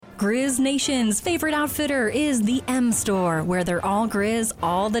Grizz Nation's favorite outfitter is the M Store, where they're all Grizz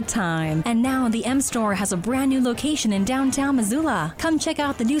all the time. And now the M Store has a brand new location in downtown Missoula. Come check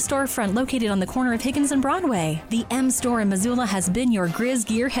out the new storefront located on the corner of Higgins and Broadway. The M Store in Missoula has been your Grizz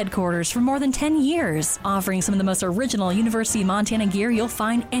gear headquarters for more than 10 years, offering some of the most original University of Montana gear you'll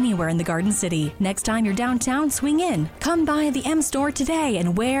find anywhere in the Garden City. Next time you're downtown, swing in. Come by the M Store today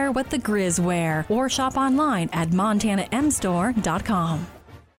and wear what the Grizz wear, or shop online at montanamstore.com.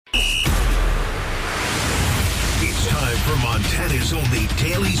 It's time for Montana's only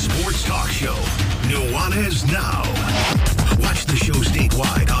daily sports talk show, Nuanez Now. Watch the show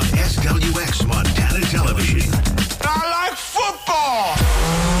statewide on SWX Montana Television. I like football!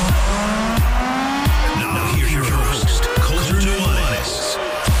 Now here's your host, Coulter Nuanez.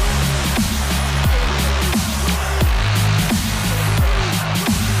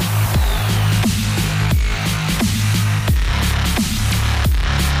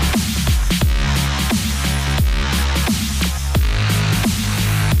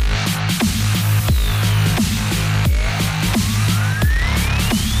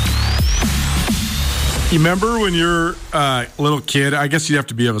 You remember when you're a little kid, I guess you have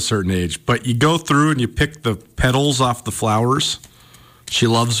to be of a certain age, but you go through and you pick the petals off the flowers. She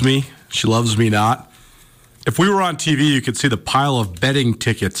loves me. She loves me not. If we were on TV, you could see the pile of betting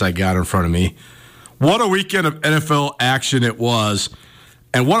tickets I got in front of me. What a weekend of NFL action it was,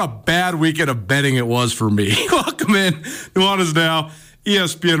 and what a bad weekend of betting it was for me. Welcome in. Nuanez Now,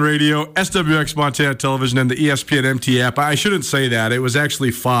 ESPN Radio, SWX Montana Television, and the ESPN MT app. I shouldn't say that. It was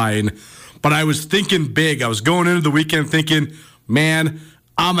actually fine. But I was thinking big. I was going into the weekend thinking, man,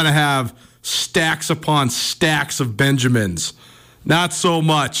 I'm going to have stacks upon stacks of Benjamins. Not so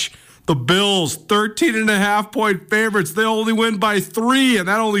much. The Bills, 13.5-point favorites. They only win by 3, and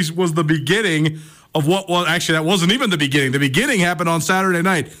that only was the beginning of what was. Actually, that wasn't even the beginning. The beginning happened on Saturday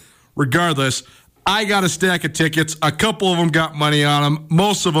night. Regardless, I got a stack of tickets. A couple of them got money on them.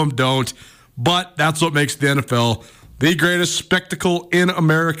 Most of them don't. But that's what makes the NFL the greatest spectacle in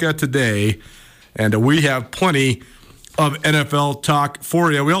America today. And we have plenty of NFL talk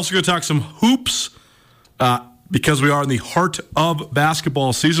for you. We also going to talk some hoops because we are in the heart of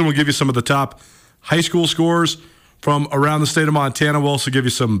basketball season. We'll give you some of the top high school scores from around the state of Montana. We'll also give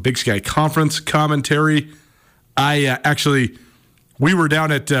you some Big Sky Conference commentary. We were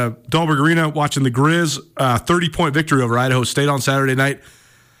down at Dahlberg Arena watching the Grizz 30-point victory over Idaho State on Saturday night.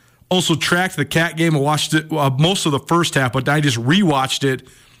 Also tracked the Cat game and watched it most of the first half, but I just rewatched it.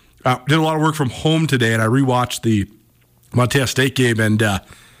 Did a lot of work from home today, and I rewatched the Montana State game. And the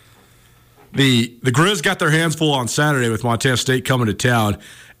Grizz got their hands full on Saturday with Montana State coming to town.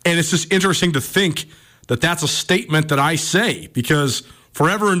 And it's just interesting to think that that's a statement that I say, because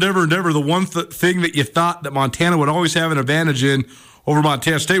forever and ever, the one thing that you thought that Montana would always have an advantage in over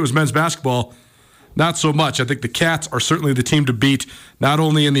Montana State was men's basketball. Not so much. I think the Cats are certainly the team to beat, not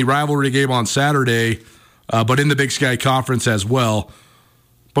only in the rivalry game on Saturday, but in the Big Sky Conference as well.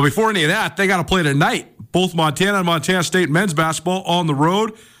 But before any of that, they got to play tonight. Both Montana and Montana State men's basketball on the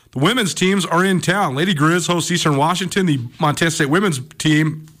road. The women's teams are in town. Lady Grizz hosts Eastern Washington. The Montana State women's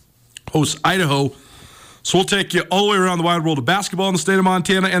team hosts Idaho. So we'll take you all the way around the wide world of basketball in the state of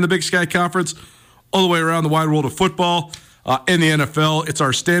Montana and the Big Sky Conference, all the way around the wide world of football. In the NFL, it's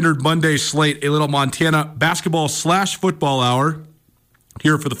our standard Monday slate, a little Montana basketball/football hour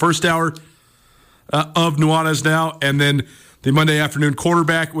here for the first hour of Nuanez Now, and then the Monday afternoon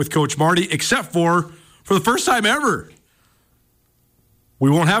quarterback with Coach Marty, except for the first time ever,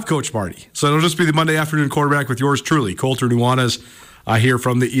 we won't have Coach Marty. So it'll just be the Monday afternoon quarterback with yours truly, Coulter Nuanez, here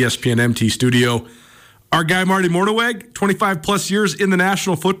from the ESPN MT studio. Our guy, Marty Morneweg, 25-plus years in the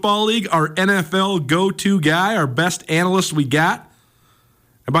National Football League, our NFL go-to guy, our best analyst we got.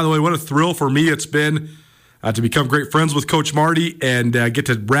 And by the way, what a thrill for me it's been to become great friends with Coach Marty and get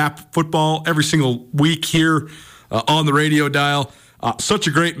to wrap football every single week here on the radio dial. Such a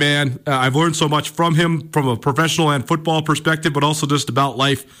great man. I've learned so much from him from a professional and football perspective, but also just about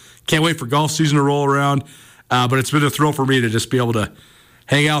life. Can't wait for golf season to roll around. But it's been a thrill for me to just be able to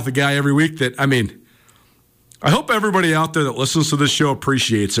hang out with the guy every week I hope everybody out there that listens to this show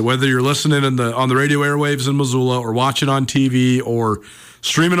appreciates it, whether you're listening on the radio airwaves in Missoula or watching on TV or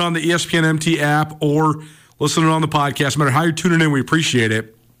streaming on the ESPN MT app or listening on the podcast. No matter how you're tuning in, we appreciate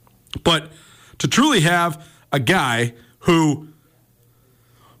it. But to truly have a guy who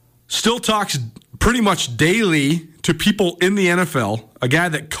still talks pretty much daily to people in the NFL, a guy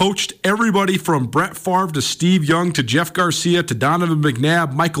that coached everybody from Brett Favre to Steve Young to Jeff Garcia to Donovan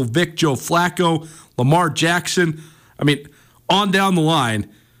McNabb, Michael Vick, Joe Flacco, Lamar Jackson, on down the line,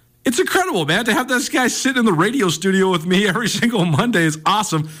 It's incredible, man. To have this guy sitting in the radio studio with me every single Monday is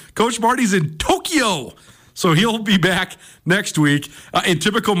awesome. Coach Marty's in Tokyo, so he'll be back next week. In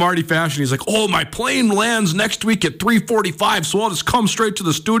typical Marty fashion, he's like, oh, my plane lands next week at 3:45, so I'll just come straight to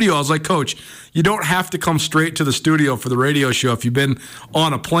the studio. I was like, Coach, you don't have to come straight to the studio for the radio show if you've been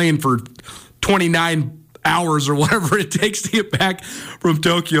on a plane for 29 hours or whatever it takes to get back from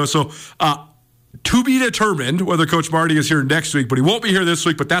Tokyo. So, to be determined whether Coach Marty is here next week, but he won't be here this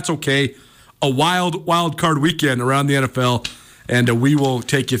week, but that's okay. A wild card weekend around the NFL, and we will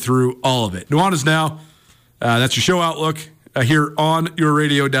take you through all of it. Nuanez Now, that's your show outlook here on your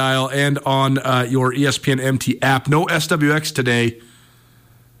radio dial and on your ESPN MT app. No SWX today.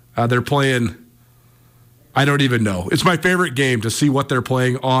 They're playing, I don't even know. It's my favorite game to see what they're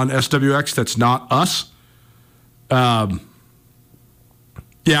playing on SWX that's not us.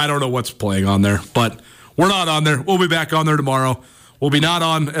 Yeah, I don't know what's playing on there, but we're not on there. We'll be back on there tomorrow. We'll be not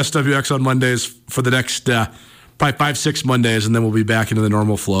on SWX on Mondays for the next probably 5-6 Mondays, and then we'll be back into the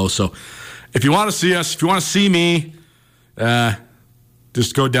normal flow. So if you want to see us, if you want to see me,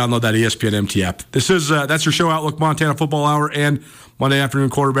 just go download that ESPN MT app. That's your show outlook, Montana Football Hour, and Monday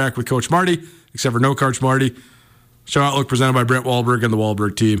Afternoon Quarterback with Coach Marty, except for no Coach Marty. Show outlook presented by Brent Wahlberg and the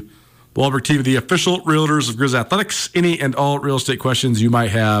Wahlberg team. The Wahlberg team, the official realtors of Grizz Athletics. Any and all real estate questions you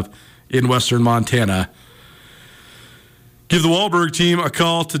might have in Western Montana, give the Wahlberg team a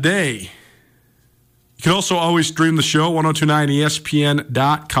call today. You can also always stream the show,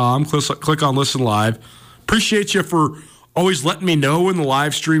 1029ESPN.com. Click on Listen Live. Appreciate you for always letting me know when the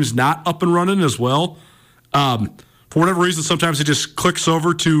live stream's not up and running as well. For whatever reason, sometimes it just clicks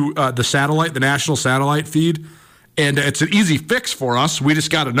over to the national satellite feed. And it's an easy fix for us. We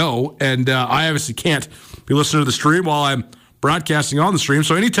just got to know. And I obviously can't be listening to the stream while I'm broadcasting on the stream.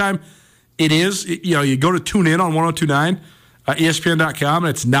 So anytime it is, you go to tune in on 1029 ESPN.com,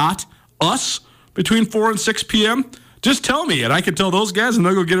 and it's not us between 4 and 6 p.m., just tell me, and I can tell those guys, and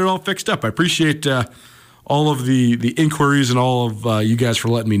they'll go get it all fixed up. I appreciate all of the inquiries and all of you guys for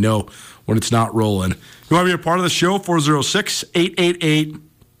letting me know when it's not rolling. You want to be a part of the show?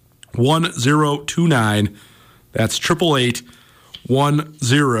 406-888-1029. That's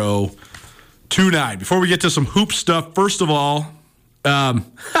 888-1029. Before we get to some hoop stuff, first of all,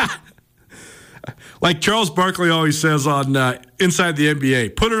 like Charles Barkley always says on Inside the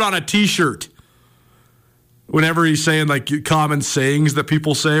NBA, put it on a T-shirt. Whenever he's saying like common sayings that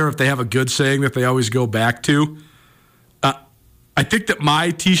people say, or if they have a good saying that they always go back to. I think that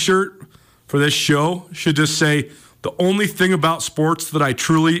my T-shirt for this show should just say, the only thing about sports that I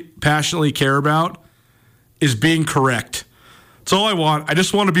truly, passionately care about is being correct. That's all I want. I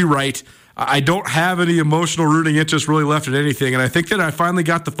just want to be right. I don't have any emotional rooting interest really left in anything, and I think that I finally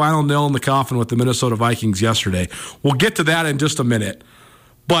got the final nail in the coffin with the Minnesota Vikings yesterday. We'll get to that in just a minute.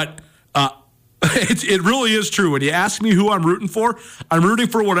 But it really is true. When you ask me who I'm rooting for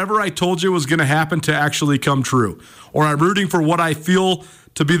whatever I told you was going to happen to actually come true. Or I'm rooting for what I feel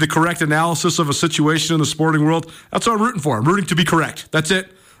to be the correct analysis of a situation in the sporting world. That's what I'm rooting for. I'm rooting to be correct. That's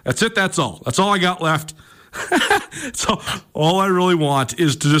it. That's all. That's all I got left. So all I really want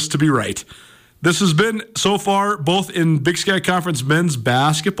is to be right. This has been, so far, both in Big Sky Conference men's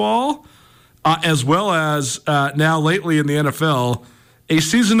basketball, as well as now lately in the NFL, a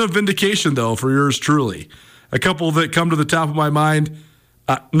season of vindication, though, for yours truly. A couple that come to the top of my mind,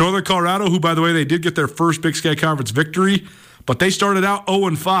 Northern Colorado, who, by the way, they did get their first Big Sky Conference victory, but they started out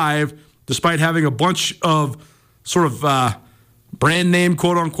 0-5, despite having a bunch of sort of brand name,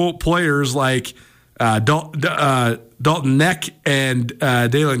 quote-unquote, players like Dalton Neck and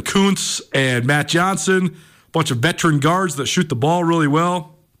Dalen Kuntz and Matt Johnson, a bunch of veteran guards that shoot the ball really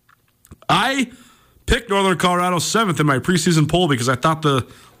well. I picked Northern Colorado 7th in my preseason poll because I thought the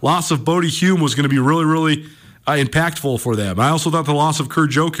loss of Bodie Hume was going to be really, really impactful for them. I also thought the loss of Kur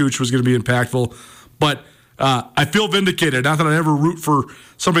Jokic was going to be impactful, but I feel vindicated. Not that I ever root for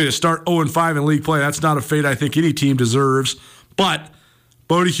somebody to start 0-5 in league play. That's not a fate I think any team deserves, but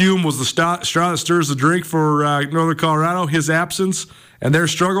Bodie Hume was the straw that stirs the drink for Northern Colorado. His absence and their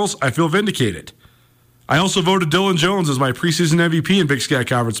struggles, I feel vindicated. I also voted Dylan Jones as my preseason MVP in Big Sky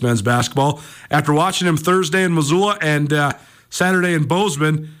Conference men's basketball. After watching him Thursday in Missoula and Saturday in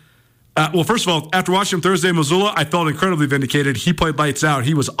Bozeman, first of all, after watching him Thursday in Missoula, I felt incredibly vindicated. He played lights out.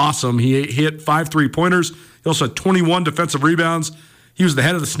 He was awesome. He hit 5 3-pointers. He also had 21 defensive rebounds. He was the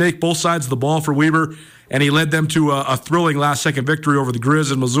head of the snake, both sides of the ball for Weber, and he led them to a thrilling last-second victory over the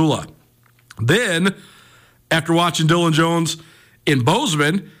Grizz in Missoula. Then, after watching Dylan Jones in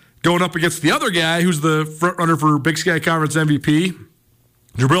Bozeman, going up against the other guy who's the front-runner for Big Sky Conference MVP,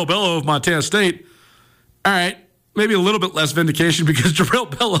 Jabril Bello of Montana State, all right, maybe a little bit less vindication because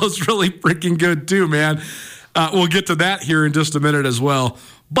Jarrell Bellows really freaking good too, man. We'll get to that here in just a minute as well.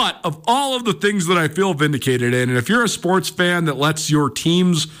 But of all of the things that I feel vindicated in, and if you're a sports fan that lets your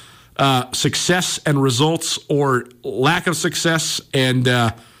team's success and results or lack of success and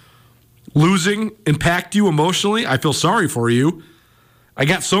losing impact you emotionally, I feel sorry for you. I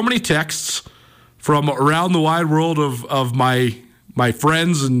got so many texts from around the wide world of my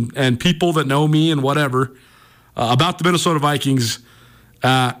friends and people that know me and whatever about the Minnesota Vikings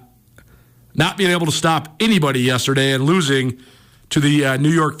not being able to stop anybody yesterday and losing to the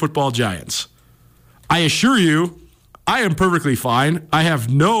New York Football Giants. I assure you, I am perfectly fine. I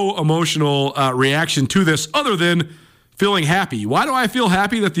have no emotional reaction to this other than feeling happy. Why do I feel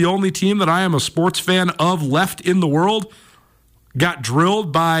happy that the only team that I am a sports fan of left in the world got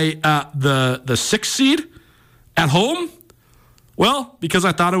drilled by the 6th seed at home? Well, because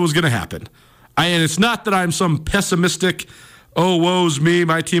I thought it was going to happen. And it's not that I'm some pessimistic, oh, woe's me,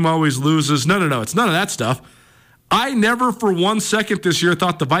 my team always loses. No. It's none of that stuff. I never for 1 second this year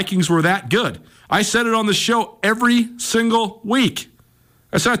thought the Vikings were that good. I said it on the show every single week.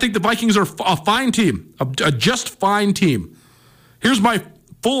 I said I think the Vikings are a fine team, a just fine team. Here's my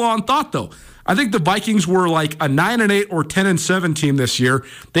full-on thought, though. I think the Vikings were like a 9-8 or 10-7 team this year.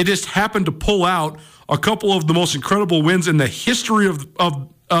 They just happened to pull out a couple of the most incredible wins in the history of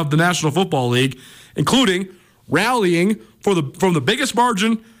the National Football League, including rallying from the biggest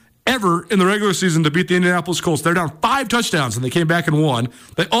margin ever in the regular season to beat the Indianapolis Colts. They're down 5 touchdowns, and they came back and won.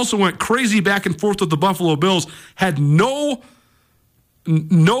 They also went crazy back and forth with the Buffalo Bills, had no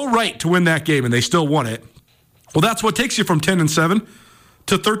right to win that game, and they still won it. Well, that's what takes you from 10-7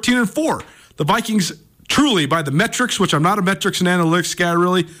 to 13-4. The Vikings truly, by the metrics, which I'm not a metrics and analytics guy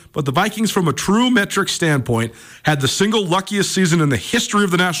really, but the Vikings from a true metrics standpoint had the single luckiest season in the history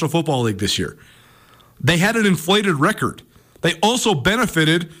of the National Football League this year. They had an inflated record. They also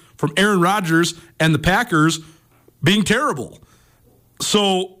benefited from Aaron Rodgers and the Packers being terrible.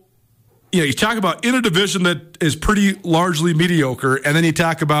 So, you talk about in a division that is pretty largely mediocre, and then you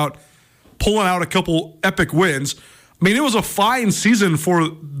talk about pulling out a couple epic wins. I mean, it was a fine season for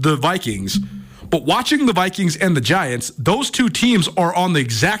the Vikings, but watching the Vikings and the Giants, those two teams are on the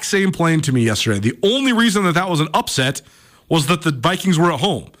exact same plane to me yesterday. The only reason that was an upset was that the Vikings were at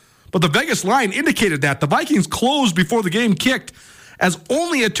home. But the Vegas line indicated that. The Vikings closed before the game kicked as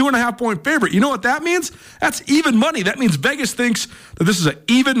only a 2.5-point favorite. You know what that means? That's even money. That means Vegas thinks that this is an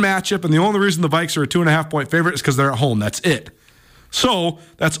even matchup, and the only reason the Vikes are a 2.5-point favorite is because they're at home. That's it. So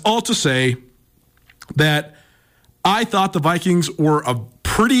that's all to say that I thought the Vikings were a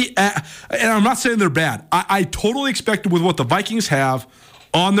pretty, and I'm not saying they're bad. I totally expected with what the Vikings have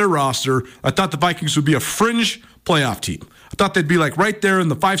on their roster, I thought the Vikings would be a fringe playoff team. I thought they'd be like right there in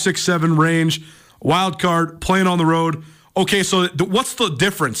the 5, 6, 7 range, wild card, playing on the road. Okay, so what's the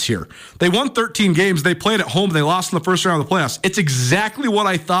difference here? They won 13 games. They played at home. They lost in the first round of the playoffs. It's exactly what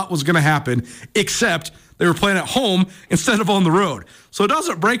I thought was going to happen, except they were playing at home instead of on the road. So it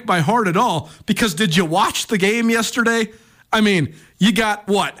doesn't break my heart at all, because did you watch the game yesterday? I mean, you got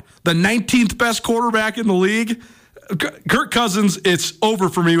what? The 19th best quarterback in the league? Kirk Cousins, it's over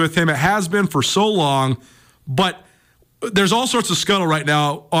for me with him. It has been for so long, but there's all sorts of scuttle right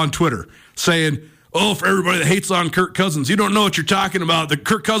now on Twitter saying, oh, for everybody that hates on Kirk Cousins, you don't know what you're talking about. The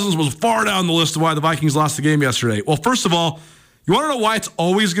Kirk Cousins was far down the list of why the Vikings lost the game yesterday. Well, first of all, you want to know why it's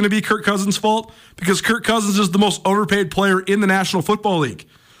always going to be Kirk Cousins' fault? Because Kirk Cousins is the most overpaid player in the National Football League.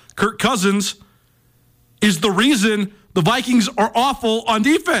 Kirk Cousins is the reason the Vikings are awful on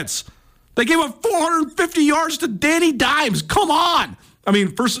defense. They gave up 450 yards to Danny Dimes. Come on. I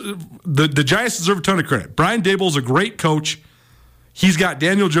mean, first, the Giants deserve a ton of credit. Brian Daboll's a great coach. He's got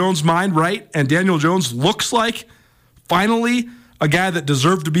Daniel Jones' mind right, and Daniel Jones looks like, finally, a guy that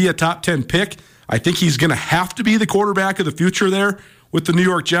deserved to be a top 10 pick. I think he's going to have to be the quarterback of the future there with the New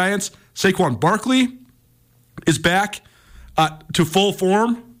York Giants. Saquon Barkley is back to full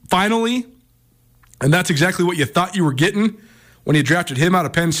form, finally, and that's exactly what you thought you were getting when you drafted him out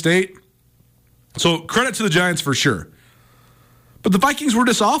of Penn State. So credit to the Giants for sure. But the Vikings were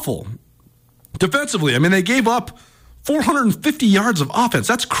just awful defensively. I mean, they gave up 450 yards of offense.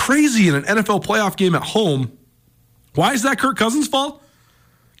 That's crazy in an NFL playoff game at home. Why is that Kirk Cousins' fault?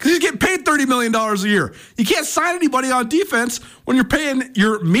 Because he's getting paid $30 million a year. You can't sign anybody on defense when you're paying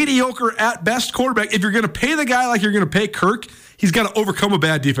your mediocre at best quarterback. If you're going to pay the guy like you're going to pay Kirk, he's got to overcome a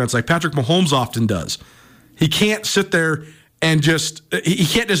bad defense like Patrick Mahomes often does. He can't sit there and he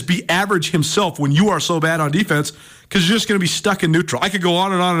can't just be average himself when you are so bad on defense, because you're just going to be stuck in neutral. I could go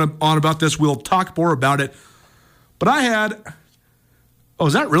on and on about this. We'll talk more about it. But I had Oh,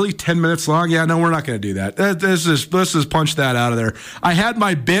 is that really 10 minutes long? Yeah, no, we're not going to do that. Let's just punch that out of there. I had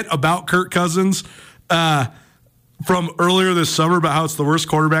my bit about Kirk Cousins from earlier this summer about how it's the worst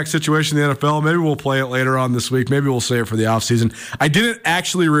quarterback situation in the NFL. Maybe we'll play it later on this week. Maybe we'll say it for the offseason. I didn't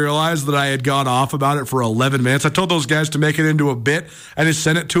actually realize that I had gone off about it for 11 minutes. I told those guys to make it into a bit. I just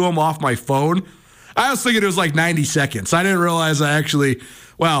sent it to them off my phone. I was thinking it was like 90 seconds. I didn't realize I actually...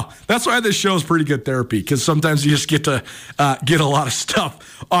 Well, that's why this show is pretty good therapy, because sometimes you just get to get a lot of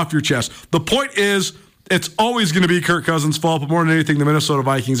stuff off your chest. The point is, it's always going to be Kirk Cousins' fault, but more than anything, the Minnesota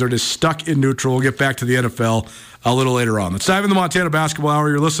Vikings are just stuck in neutral. We'll get back to the NFL a little later on. Let's dive into the Montana Basketball Hour.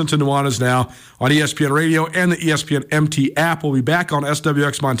 You're listening to Nuanez Now on ESPN Radio and the ESPN MT app. We'll be back on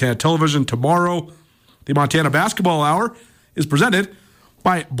SWX Montana Television tomorrow. The Montana Basketball Hour is presented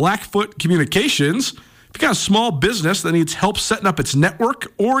by Blackfoot Communications. If you got a small business that needs help setting up its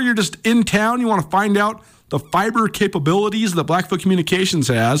network, or you're just in town, you want to find out the fiber capabilities that Blackfoot Communications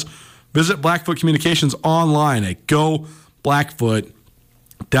has, visit Blackfoot Communications online at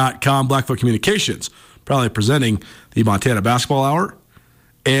goblackfoot.com. Blackfoot Communications, proudly presenting the Montana Basketball Hour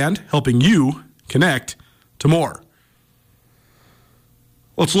and helping you connect to more.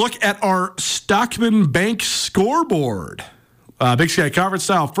 Let's look at our Stockman Bank scoreboard. Big Sky Conference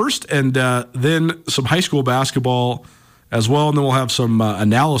style first, and then some high school basketball as well, and then we'll have some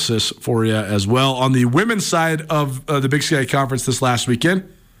analysis for you as well. On the women's side of the Big Sky Conference this last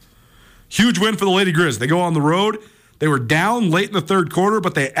weekend, huge win for the Lady Grizz. They go on the road. They were down late in the third quarter,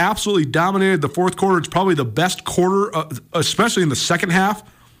 but they absolutely dominated the fourth quarter. It's probably the best quarter, especially in the second half,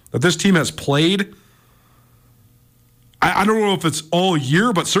 that this team has played. I don't know if it's all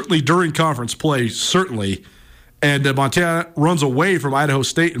year, but certainly during conference play, certainly. And Montana runs away from Idaho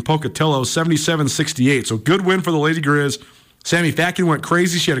State in Pocatello, 77-68. So good win for the Lady Grizz. Sammy Fatkin went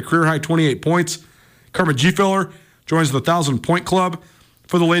crazy. She had a career-high 28 points. Carmen Gfeller joins the 1,000-point club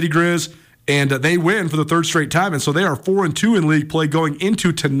for the Lady Grizz. And they win for the third straight time. And so they are 4-2 in league play going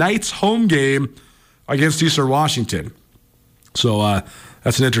into tonight's home game against Eastern Washington. So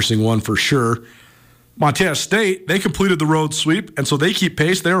that's an interesting one for sure. Montana State, they completed the road sweep, and so they keep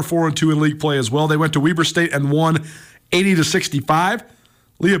pace. They are 4-2 in league play as well. They went to Weber State and won 80-65.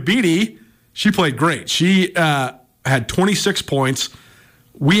 Leah Beatty, she played great. She had 26 points.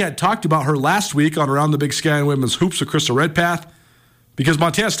 We had talked about her last week on Around the Big Sky and Women's Hoops with Krista Redpath, because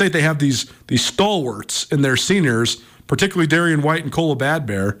Montana State, they have these stalwarts in their seniors, particularly Darian White and Cola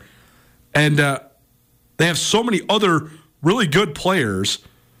Badbear, and they have so many other really good players,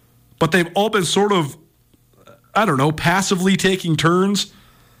 but they've all been sort of, I don't know, passively taking turns.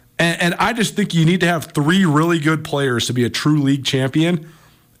 And I just think you need to have three really good players to be a true league champion.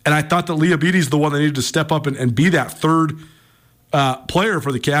 And I thought that Leah Beatty's the one that needed to step up and be that third player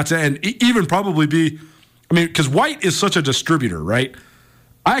for the Cats, and even probably be, I mean, because White is such a distributor, right?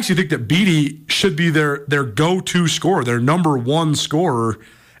 I actually think that Beatty should be their go-to scorer, their number one scorer,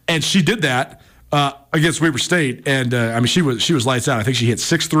 and she did that against Weber State. And I mean, she was lights out. I think she hit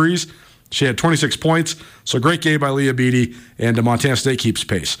 6 threes. She had 26 points. So great game by Leah Beatty, and Montana State keeps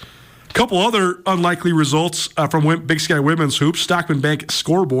pace. A couple other unlikely results from Big Sky Women's Hoops. Stockman Bank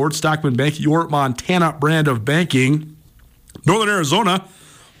scoreboard. Stockman Bank, your Montana brand of banking. Northern Arizona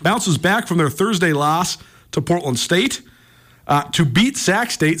bounces back from their Thursday loss to Portland State to beat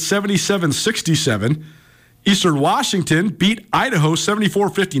Sac State 77-67. Eastern Washington beat Idaho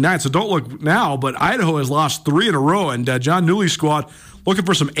 74-59. So don't look now, but Idaho has lost 3 in a row, and John Newley's squad looking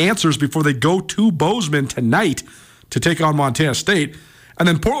for some answers before they go to Bozeman tonight to take on Montana State. And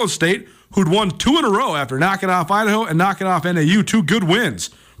then Portland State, who'd won 2 in a row after knocking off Idaho and knocking off NAU, 2 good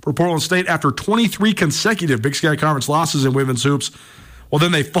wins for Portland State after 23 consecutive Big Sky Conference losses in women's hoops. Well,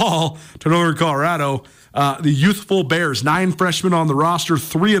 then they fall to Northern Colorado. The youthful Bears, 9 freshmen on the roster,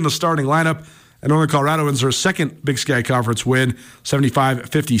 3 in the starting lineup. And Northern Colorado wins their second Big Sky Conference win,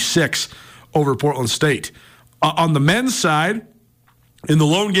 75-56 over Portland State. On the men's side, in the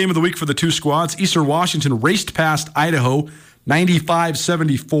lone game of the week for the 2 squads, Eastern Washington raced past Idaho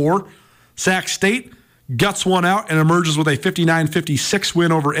 95-74. Sac State guts one out and emerges with a 59-56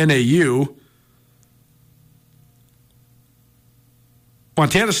 win over NAU.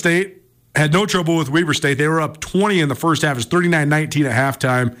 Montana State had no trouble with Weber State. They were up 20 in the first half. It was 39-19 at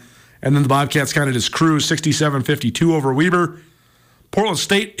halftime. And then the Bobcats kind of just cruised 67-52 over Weber. Portland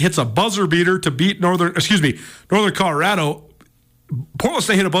State hits a buzzer beater to beat Northern Colorado. Portland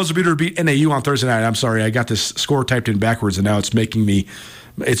State hit a buzzer beater to beat NAU on Thursday night. I'm sorry, I got this score typed in backwards, and now it's making the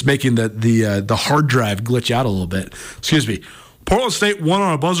hard drive glitch out a little bit. Excuse me. Portland State won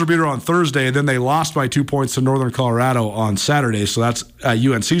on a buzzer beater on Thursday, and then they lost by 2 points to Northern Colorado on Saturday. So that's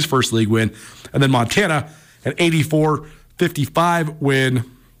UNC's first league win. And then Montana, an 84-56 61-55 win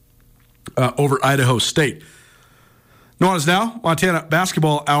over Idaho State. Nuanez Now, Montana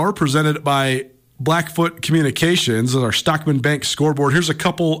Basketball Hour, presented by Blackfoot Communications, our Stockman Bank scoreboard. Here's a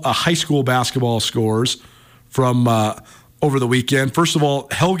couple high school basketball scores from over the weekend. First of all,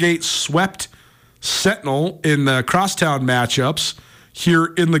 Hellgate swept Sentinel in the crosstown matchups here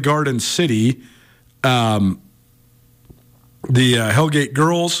in the Garden City. The Hellgate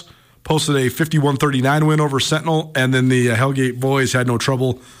girls posted a 51-39 win over Sentinel, and then the Hellgate boys had no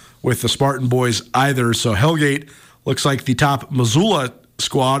trouble with the Spartan boys either. So Hellgate looks like the top Missoula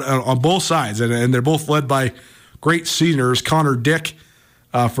squad on both sides, and they're both led by great seniors. Connor Dick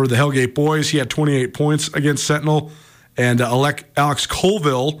for the Hellgate boys, he had 28 points against Sentinel, and Alex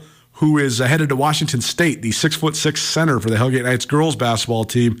Colville, who is headed to Washington State, the 6'6" center for the Hellgate Knights girls basketball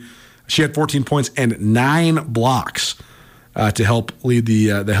team. She had 14 points and 9 blocks to help lead the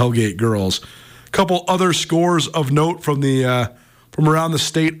Hellgate girls. A couple other scores of note from around the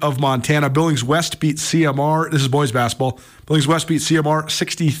state of Montana. Billings West beat CMR. This is boys basketball. Billings West beat CMR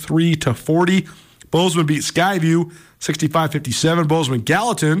 63-40. Bozeman beat Skyview 65-57. Bozeman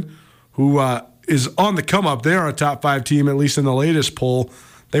Gallatin, who is on the come up, they are a top 5 team, at least in the latest poll.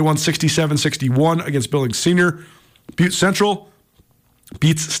 They won 67-61 against Billings Senior. Butte Central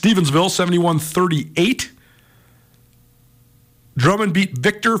beats Stevensville 71-38. Drummond beat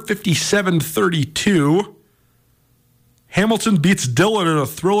Victor 57-32. Hamilton beats Dillon in a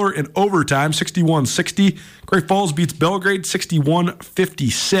thriller in overtime, 61-60. Great Falls beats Belgrade,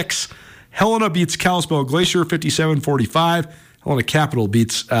 61-56. Helena beats Kalispell Glacier, 57-45. Helena Capital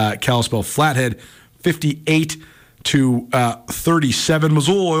beats Kalispell Flathead, 58-37.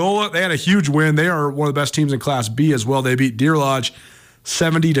 Missoula Loyola, they had a huge win. They are one of the best teams in Class B as well. They beat Deer Lodge,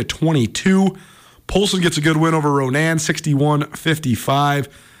 70-22. Polson gets a good win over Ronan, 61-55.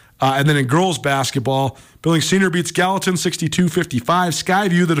 And then in girls basketball, Billings Senior beats Gallatin 62-55.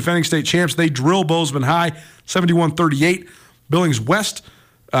 Skyview, the defending state champs, they drill Bozeman High 71-38. Billings West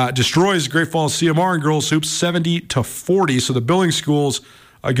destroys Great Falls CMR in girls hoops 70-40. So the Billings schools,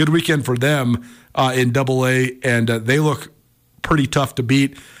 a good weekend for them in AA, and they look pretty tough to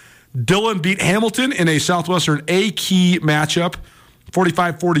beat. Dillon beat Hamilton in a Southwestern A-Key matchup,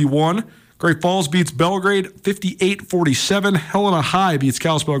 45-41. Great Falls beats Belgrade 58-47. Helena High beats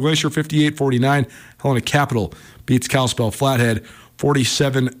Kalispell Glacier 58-49. Helena Capital beats Kalispell Flathead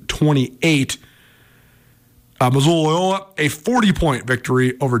 47-28. Missoula Loyola, a 40-point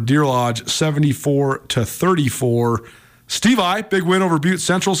victory over Deer Lodge 74-34. Steve I, big win over Butte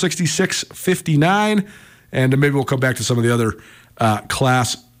Central 66-59. And maybe we'll come back to some of the other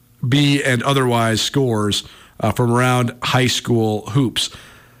Class B and otherwise scores from around high school hoops.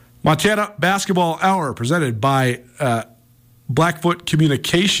 Montana Basketball Hour, presented by Blackfoot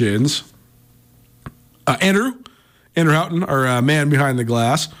Communications. Andrew Houghton, our man behind the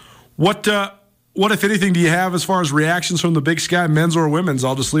glass. What, if anything, do you have as far as reactions from the Big Sky, men's or women's?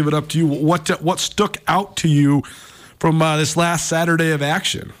 I'll just leave it up to you. What stuck out to you from this last Saturday of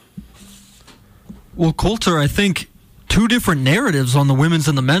action? Well, Coulter, I think two different narratives on the women's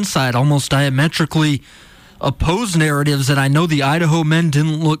and the men's side, almost diametrically opposed narratives. And I know the Idaho men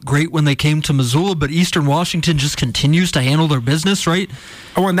didn't look great when they came to Missoula, but Eastern Washington just continues to handle their business, right?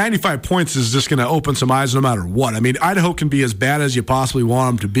 Well, 95 points is just going to open some eyes no matter what. I mean, Idaho can be as bad as you possibly want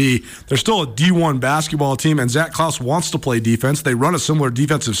them to be. They're still a D1 basketball team, and Zach Klaus wants to play defense. They run a similar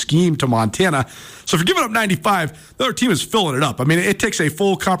defensive scheme to Montana. So if you're giving up 95, the other team is filling it up. I mean, it takes a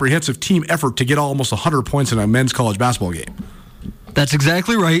full comprehensive team effort to get almost 100 points in a men's college basketball game. That's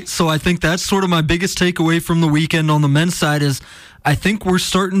exactly right. So I think that's sort of my biggest takeaway from the weekend on the men's side is I think we're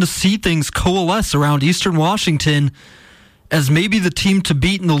starting to see things coalesce around Eastern Washington as maybe the team to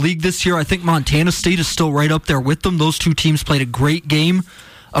beat in the league this year. I think Montana State is still right up there with them. Those two teams played a great game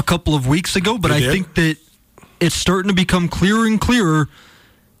a couple of weeks ago, but I think that it's starting to become clearer and clearer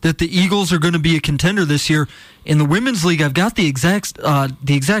that the Eagles are going to be a contender this year. In the women's league, I've got the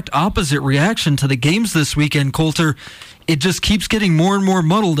exact opposite reaction to the games this weekend, Coulter. It just keeps getting more and more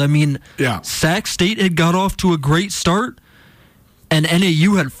muddled. I mean, Sac State had got off to a great start, and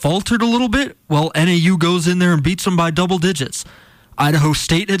NAU had faltered a little bit. Well, NAU goes in there and beats them by double digits. Idaho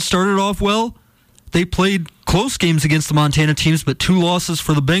State had started off well. They played close games against the Montana teams, but 2 losses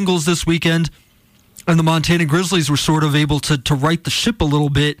for the Bengals this weekend. And the Montana Grizzlies were sort of able to right the ship a little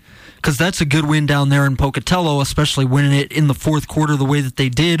bit because that's a good win down there in Pocatello, especially winning it in the fourth quarter the way that they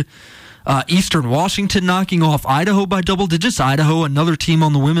did. Eastern Washington knocking off Idaho by double digits. Idaho, another team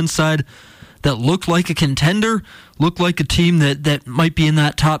on the women's side that looked like a contender, looked like a team that might be in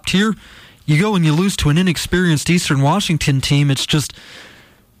that top tier. You go and you lose to an inexperienced Eastern Washington team. It's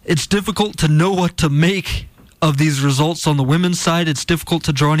difficult to know what to make of these results on the women's side, it's difficult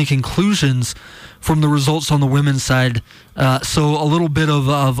to draw any conclusions from the results on the women's side. So a little bit of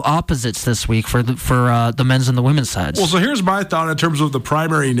opposites this week for the men's and the women's sides. Well, so here's my thought in terms of the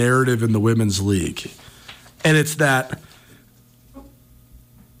primary narrative in the women's league. And it's that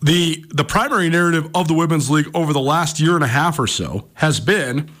the primary narrative of the women's league over the last year and a half or so has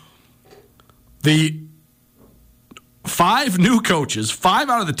been the 5 new coaches. 5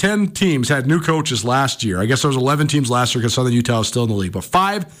 out of the 10 teams had new coaches last year. I guess there was 11 teams last year because Southern Utah was still in the league. But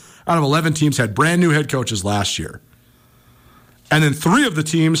 5 out of 11 teams had brand new head coaches last year. And then 3 of the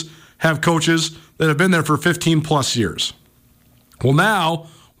teams have coaches that have been there for 15 plus years. Well, now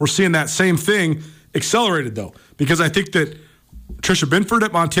we're seeing that same thing accelerated, though, because I think that Tricia Binford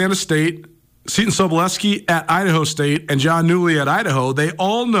at Montana State, Seton Sobolewski at Idaho State, and John Newley at Idaho, they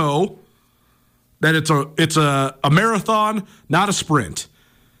all know that it's a marathon, not a sprint.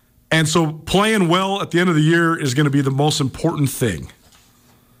 And so playing well at the end of the year is going to be the most important thing.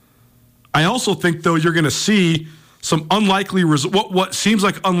 I also think, though, you're going to see some unlikely what seems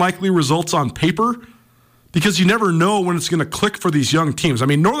like unlikely results on paper, because you never know when it's going to click for these young teams. I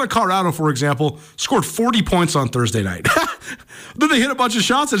mean, Northern Colorado, for example, scored 40 points on Thursday night. Then they hit a bunch of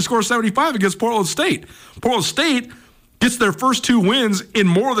shots and scored 75 against Portland State. Portland State gets their first 2 wins in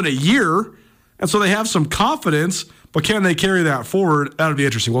more than a year, and so they have some confidence, but can they carry that forward? That'll be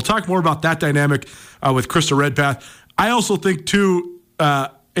interesting. We'll talk more about that dynamic with Krista Redpath. I also think, too,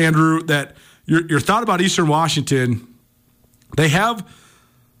 Andrew, that your thought about Eastern Washington, they have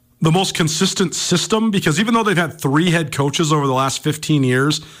the most consistent system, because even though they've had 3 head coaches over the last 15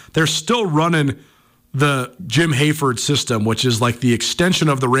 years, they're still running the Jim Hayford system, which is like the extension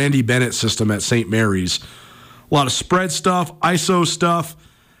of the Randy Bennett system at St. Mary's. A lot of spread stuff, ISO stuff,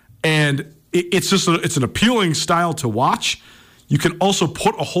 and it's an appealing style to watch. You can also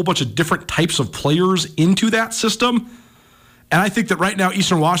put a whole bunch of different types of players into that system. And I think that right now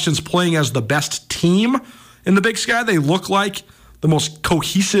Eastern Washington's playing as the best team in the Big Sky. They look like the most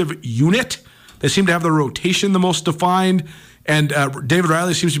cohesive unit. They seem to have the rotation the most defined. And David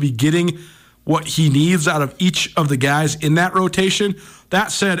Riley seems to be getting what he needs out of each of the guys in that rotation.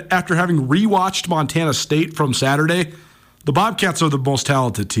 That said, after having rewatched Montana State from Saturday, the Bobcats are the most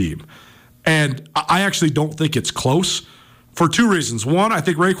talented team. And I actually don't think it's close for 2 reasons. One, I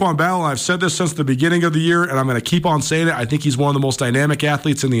think Raekwon Battle, and I've said this since the beginning of the year, and I'm going to keep on saying it, I think he's one of the most dynamic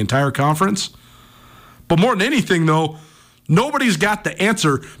athletes in the entire conference. But more than anything, though, nobody's got the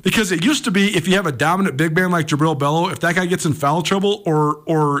answer, because it used to be if you have a dominant big man like Jabril Bello, if that guy gets in foul trouble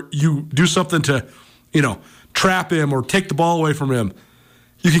or you do something to, trap him or take the ball away from him,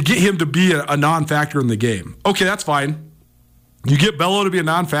 you can get him to be a non-factor in the game. Okay, that's fine. You get Bello to be a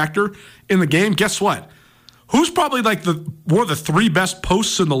non-factor in the game, guess what? Who's probably like one of the 3 best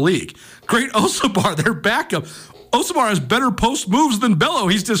posts in the league? Great Osabar, their backup. Osabar has better post moves than Bello.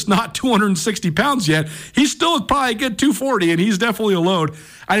 He's just not 260 pounds yet. He's still probably a good 240, and he's definitely a load.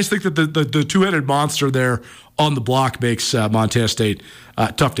 I just think that the two-headed monster there on the block makes Montana State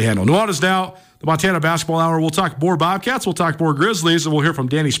tough to handle. Nuanez Now, the Montana Basketball Hour. We'll talk more Bobcats, we'll talk more Grizzlies, and we'll hear from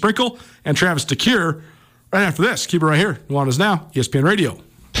Danny Sprinkle and Travis DeCure right after this. Keep it right here. Nuanez Now, ESPN Radio.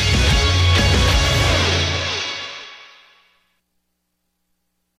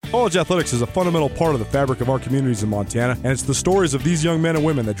 College athletics is a fundamental part of the fabric of our communities in Montana, and it's the stories of these young men and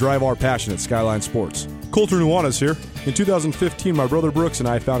women that drive our passion at Skyline Sports. Colter Nuanez here. In 2015, my brother Brooks and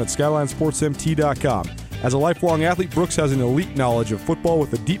I founded SkylineSportsMT.com. As a lifelong athlete, Brooks has an elite knowledge of football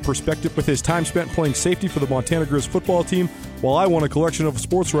with a deep perspective, with his time spent playing safety for the Montana Grizz football team, while I won a collection of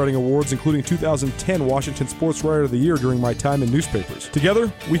sports writing awards, including 2010 Washington Sports Writer of the Year during my time in newspapers.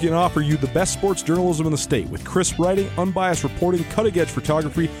 Together, we can offer you the best sports journalism in the state, with crisp writing, unbiased reporting, cutting-edge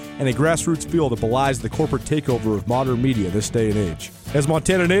photography, and a grassroots feel that belies the corporate takeover of modern media this day and age. As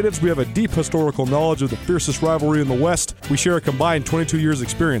Montana natives, we have a deep historical knowledge of the fiercest rivalry in the West. We share a combined 22 years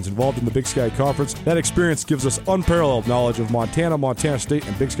experience involved in the Big Sky Conference. That experience gives us unparalleled knowledge of Montana, Montana State,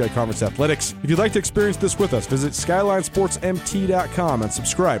 and Big Sky Conference athletics. If you'd like to experience this with us, visit SkylineSportsMT.com and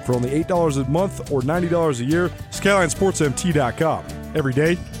subscribe for only $8 a month or $90 a year. SkylineSportsMT.com. Every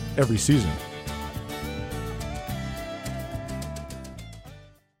day, every season.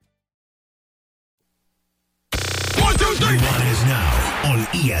 Nuanez Now on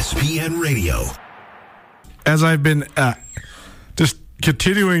ESPN Radio. As I've been just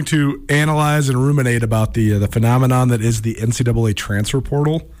continuing to analyze and ruminate about the phenomenon that is the NCAA transfer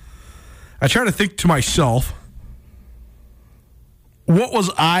portal, I try to think to myself, what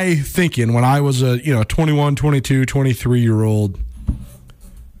was I thinking when I was a 21, 22, 23-year-old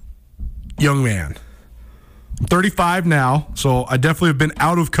young man? I'm 35 now, so I definitely have been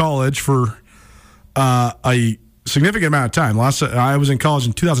out of college for a significant amount of time. I was in college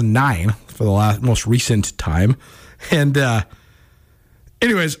in 2009 for the most recent time. And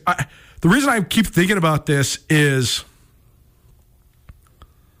anyways, the reason I keep thinking about this is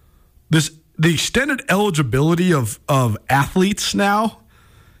the extended eligibility of athletes now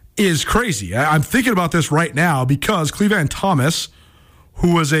is crazy. I'm thinking about this right now because Cleveland Thomas,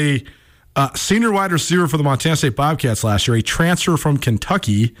 who was a senior wide receiver for the Montana State Bobcats last year, a transfer from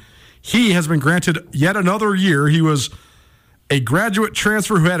Kentucky, he has been granted yet another year. He was a graduate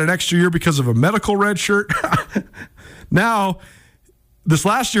transfer who had an extra year because of a medical red shirt. Now, this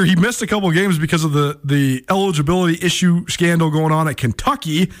last year, he missed a couple of games because of the eligibility issue scandal going on at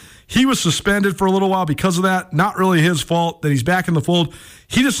Kentucky. He was suspended for a little while because of that. Not really his fault that he's back in the fold.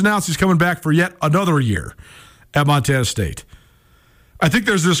 He just announced he's coming back for yet another year at Montana State. I think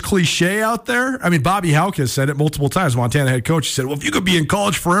there's this cliche out there. I mean, Bobby Hauck has said it multiple times, Montana head coach. He said, well, if you could be in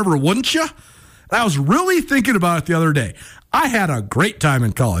college forever, wouldn't you? And I was really thinking about it the other day. I had a great time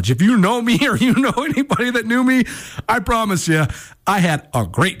in college. If you know me or you know anybody that knew me, I promise you, I had a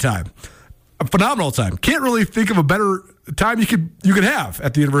great time. A phenomenal time. Can't really think of a better time you could have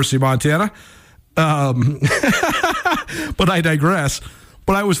at the University of Montana. But I digress.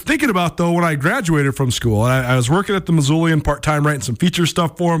 But I was thinking about, though, when I graduated from school, I was working at the Missoulian part-time, writing some feature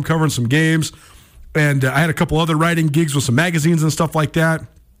stuff for him, covering some games, and I had a couple other writing gigs with some magazines and stuff like that.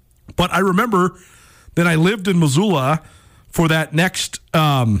 But I remember that I lived in Missoula for that next,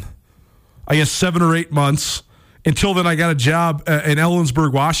 7 or 8 months, until then I got a job in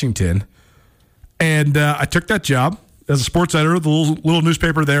Ellensburg, Washington, and I took that job as a sports editor of the little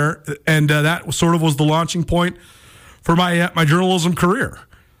newspaper there, and that sort of was the launching point for my journalism career.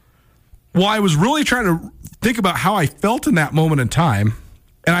 Well, I was really trying to think about how I felt in that moment in time,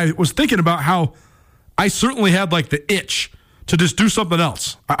 and I was thinking about how I certainly had like the itch to just do something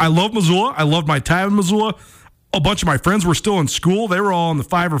else. I love Missoula. I loved my time in Missoula. A bunch of my friends were still in school. They were all on the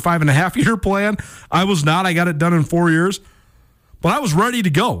 5 or 5.5 year plan. I was not. I got it done in 4 years. But I was ready to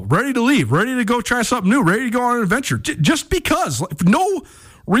go, ready to leave, ready to go try something new, ready to go on an adventure. Just because. No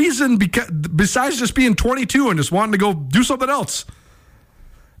reason besides just being 22 and just wanting to go do something else.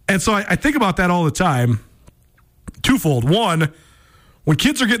 And so I think about that all the time. Twofold. One, when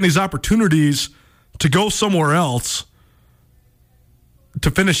kids are getting these opportunities to go somewhere else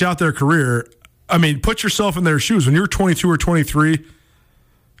to finish out their career, I mean, put yourself in their shoes. When you're 22 or 23,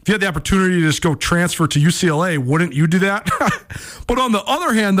 if you had the opportunity to just go transfer to UCLA, wouldn't you do that? But on the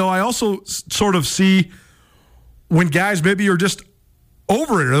other hand, though, I also sort of see when guys maybe are just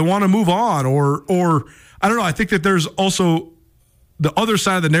over it or they want to move on or I don't know. I think that there's also the other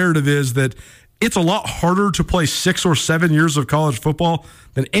side of the narrative is that it's a lot harder to play 6 or 7 years of college football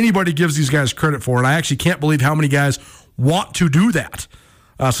than anybody gives these guys credit for. And I actually can't believe how many guys want to do that.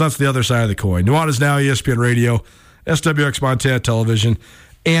 So that's the other side of the coin. Nuanez Now, ESPN Radio, SWX Montana Television,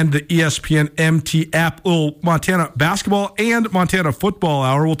 and the ESPN MT app. Little Montana basketball and Montana football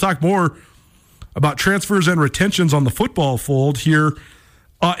hour. We'll talk more about transfers and retentions on the football fold here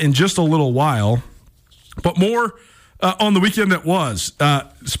in just a little while. But more on the weekend that was,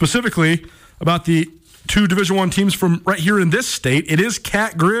 specifically about the two Division I teams from right here in this state. It is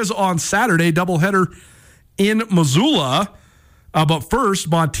Cat Grizz on Saturday, doubleheader in Missoula. But first,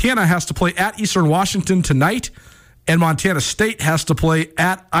 Montana has to play at Eastern Washington tonight, and Montana State has to play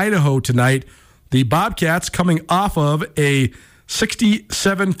at Idaho tonight. The Bobcats coming off of a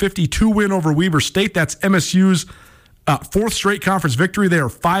 67-52 win over Weber State. That's MSU's fourth straight conference victory. They are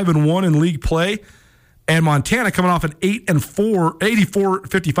 5-1 in league play. And Montana coming off an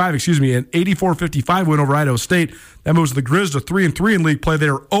 84-55 win over Idaho State. That moves the Grizz to 3-3 in league play. They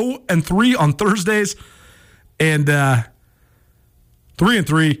are 0-3 on Thursdays and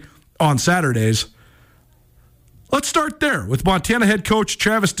 3-3 on Saturdays. Let's start there with Montana head coach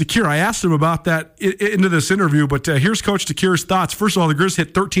Travis DeCuire. I asked him about that into this interview, but here's Coach DeCuire's thoughts. First of all, the Grizz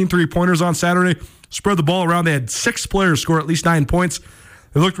hit 13 three-pointers on Saturday, spread the ball around. They had 6 players score at least 9 points.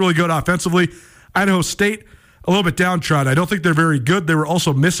 They looked really good offensively. Idaho State, a little bit downtrodden. I don't think they're very good. They were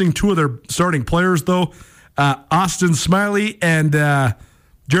also missing 2 of their starting players, though. Austin Smiley and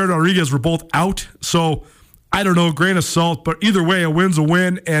Jared Rodriguez were both out. So, I don't know, grain of salt. But either way, a win's a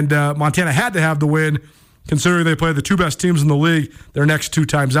win. And Montana had to have the win, considering they play the 2 best teams in the league their next 2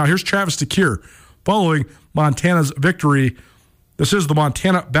 times out. Here's Travis DeCuire following Montana's victory. This is the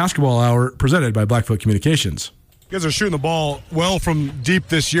Montana Basketball Hour presented by Blackfoot Communications. You guys are shooting the ball well from deep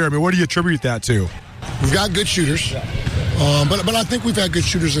this year. I mean, what do you attribute that to? We've got good shooters, but I think we've had good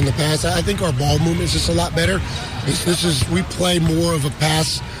shooters in the past. I think our ball movement is just a lot better. We play more of a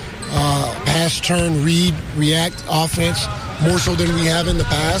pass, turn, read, react offense more so than we have in the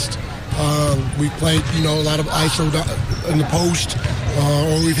past. We played, a lot of ISO in the post,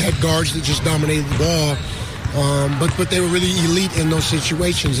 or we've had guards that just dominated the ball. But they were really elite in those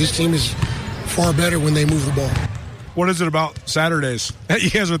situations. This team is far better when they move the ball. What is it about Saturdays? You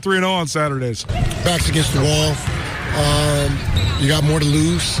guys are 3-0 on Saturdays. Backs against the wall. You got more to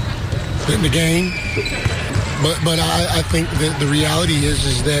lose in the game. But I think that the reality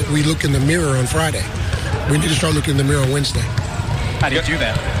is that we look in the mirror on Friday. We need to start looking in the mirror on Wednesday. How do you do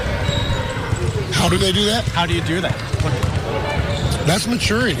that? How do they do that? How do you do that? That's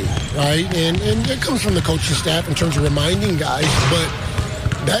maturity, right? And it comes from the coaching staff in terms of reminding guys, but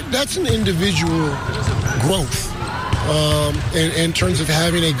that's an individual growth in terms of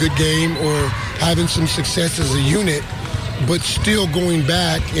having a good game or having some success as a unit, but still going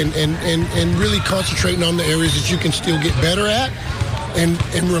back and really concentrating on the areas that you can still get better at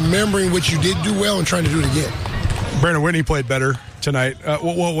and remembering what you did do well and trying to do it again. Brandon Whitney played better tonight.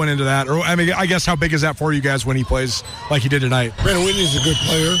 What went into that? Or I guess how big is that for you guys when he plays like he did tonight? Brandon Whitney is a good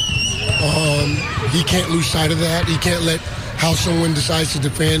player. He can't lose sight of that. He can't let how someone decides to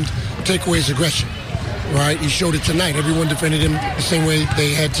defend take away his aggression, right? He showed it tonight. Everyone defended him the same way they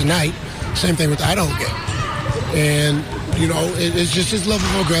had tonight. Same thing with the Idaho game. And, it's just his level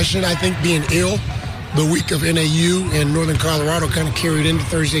of aggression. I think being ill the week of NAU and Northern Colorado kind of carried into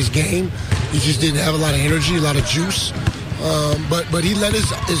Thursday's game. He just didn't have a lot of energy, a lot of juice. But he let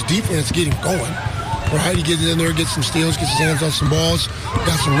his defense get him going, right? He gets in there, gets some steals, gets his hands on some balls,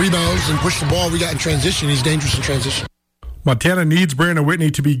 got some rebounds, and pushed the ball. We got in transition. He's dangerous in transition. Montana needs Brandon Whitney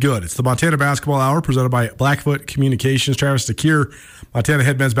to be good. It's the Montana Basketball Hour presented by Blackfoot Communications. Travis DeCuire, Montana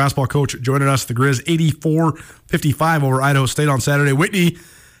head men's basketball coach, joining us. The Grizz 84-55 over Idaho State on Saturday. Whitney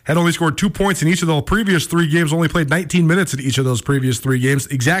had only scored 2 points in each of the previous 3 games, only played 19 minutes in each of those previous 3 games.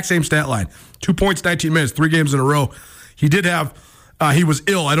 Exact same stat line. 2 points, 19 minutes, 3 games in a row. He did have, he was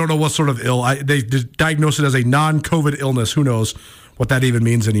ill. I don't know what sort of ill. They diagnosed it as a non-COVID illness. Who knows what that even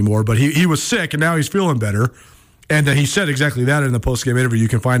means anymore. But he was sick, and now he's feeling better. And he said exactly that in the post-game interview. You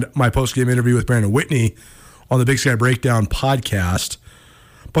can find my post-game interview with Brandon Whitney on the Big Sky Breakdown podcast.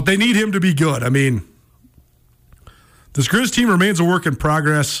 But they need him to be good. I mean, this Grizz team remains a work in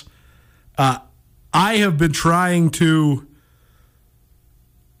progress. I have been trying to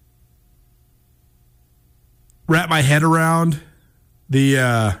wrap my head around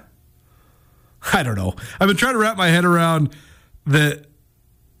I don't know. I've been trying to wrap my head around the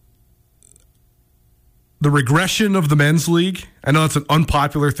regression of the men's league. I know that's an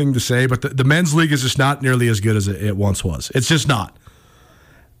unpopular thing to say, but the men's league is just not nearly as good as it once was. It's just not.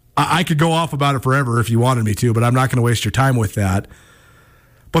 I could go off about it forever if you wanted me to, but I'm not going to waste your time with that.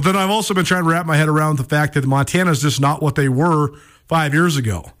 But then I've also been trying to wrap my head around the fact that Montana is just not what they were 5 years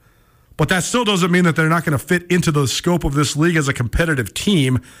ago. But that still doesn't mean that they're not going to fit into the scope of this league as a competitive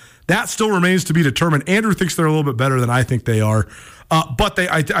team. That still remains to be determined. Andrew thinks they're a little bit better than I think they are. But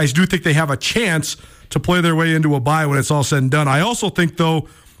I do think they have a chance to play their way into a bye when it's all said and done. I also think, though,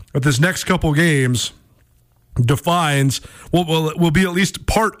 that this next couple games defines will be at least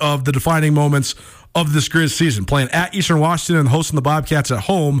part of the defining moments of this Grizz season. Playing at Eastern Washington and hosting the Bobcats at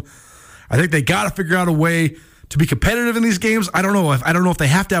home, I think they got to figure out a way to be competitive in these games. I don't know if they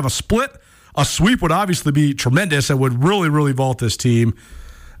have to have a split. A sweep would obviously be tremendous and would really, really vault this team.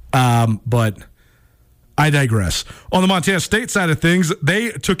 But I digress. On the Montana State side of things,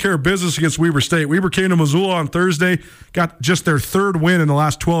 they took care of business against Weber State. Weber came to Missoula on Thursday, got just their 3rd win in the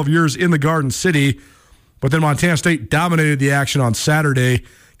last 12 years in the Garden City. But then Montana State dominated the action on Saturday.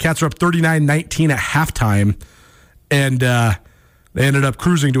 Cats are up 39-19 at halftime. And they ended up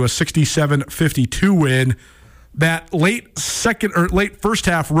cruising to a 67-52 win. That late first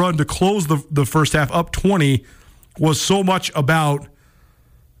half run to close the first half up 20 was so much about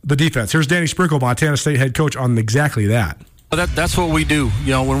the defense. Here's Danny Sprinkle, Montana State head coach, on exactly that. That's what we do.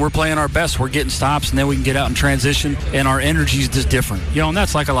 When we're playing our best, we're getting stops, and then we can get out and transition, and our energy is just different. And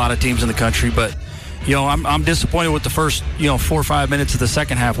that's like a lot of teams in the country, but I'm disappointed with the first 4 or 5 minutes of the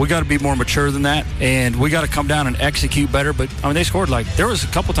second half. We got to be more mature than that, and we got to come down and execute better. But they scored there was a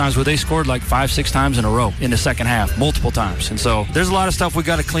couple times where they scored 5-6 times in a row in the second half, multiple times. And so there's a lot of stuff we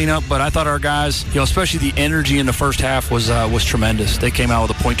got to clean up. But I thought our guys, especially the energy in the first half was tremendous. They came out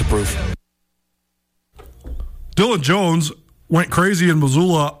with a point to prove. Dylan Jones went crazy in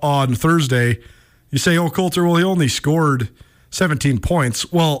Missoula on Thursday. You say, Coulter, well, he only scored 17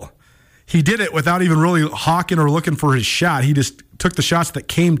 points. Well, he did it without even really hawking or looking for his shot. He just took the shots that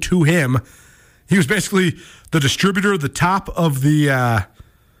came to him. He was basically the distributor, the top of the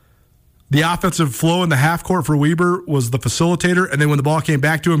The offensive flow in the half court for Weber was the facilitator, and then when the ball came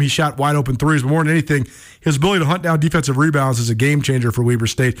back to him, he shot wide open threes. But more than anything, his ability to hunt down defensive rebounds is a game changer for Weber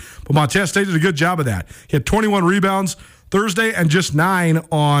State. But Montana State did a good job of that. He had 21 rebounds Thursday and just 9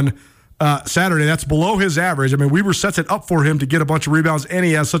 on Saturday. That's below his average. I mean, Weber sets it up for him to get a bunch of rebounds, and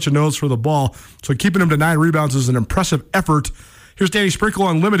he has such a nose for the ball. So keeping him to 9 rebounds is an impressive effort. Here's Danny Sprinkle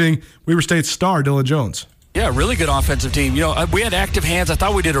on limiting Weber State's star, Dylan Jones. Yeah, really good offensive team. We had active hands. I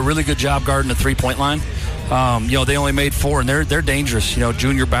thought we did a really good job guarding the three-point line. They only made 4, and they're dangerous.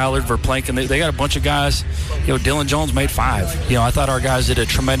 Junior Ballard, Verplank, they got a bunch of guys. Dylan Jones made 5. I thought our guys did a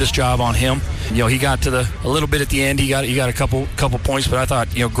tremendous job on him. He got to a little bit at the end. He got a couple points, but I thought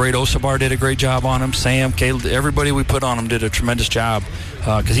Great Osabar did a great job on him. Sam, Caleb, everybody we put on him did a tremendous job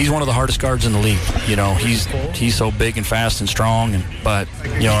because he's one of the hardest guards in the league. He's so big and fast and strong, but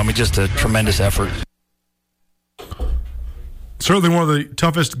just a tremendous effort. Certainly one of the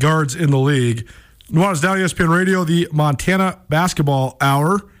toughest guards in the league. Nuanez Now, ESPN Radio, the Montana Basketball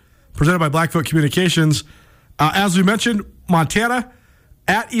Hour, presented by Blackfoot Communications. As we mentioned, Montana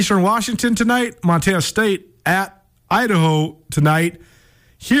at Eastern Washington tonight, Montana State at Idaho tonight.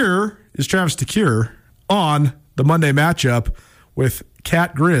 Here is Travis DeCuire on the Monday matchup with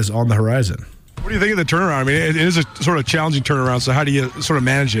Cat Grizz on the horizon. What do you think of the turnaround? I mean, it is a sort of challenging turnaround, so how do you sort of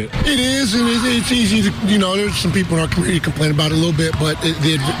manage it? It is, and it's easy to, there's some people in our community complain about it a little bit, but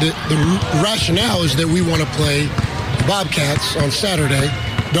the rationale is that we want to play the Bobcats on Saturday,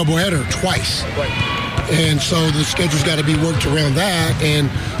 doubleheader, twice. And so the schedule's got to be worked around that, and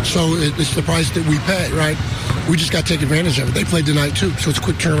so it's the price that we pay, right? We just got to take advantage of it. They played tonight, too, so it's a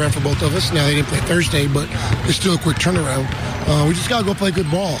quick turnaround for both of us. Now, they didn't play Thursday, but it's still a quick turnaround. We just got to go play good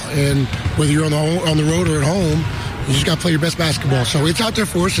ball, and whether you're on the road or at home, you just got to play your best basketball. So it's out there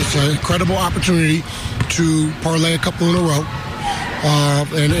for us. It's an incredible opportunity to parlay a couple in a row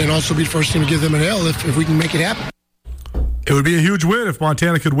and also be the first team to give them an L if we can make it happen. It would be a huge win if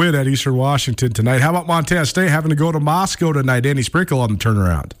Montana could win at Eastern Washington tonight. How about Montana State having to go to Moscow tonight? Danny Sprinkle on the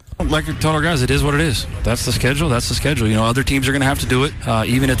turnaround. Like I told our guys, it is what it is. That's the schedule. Other teams are going to have to do it.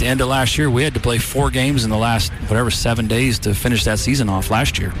 Even at the end of last year, we had to play 4 games in the last, 7 days to finish that season off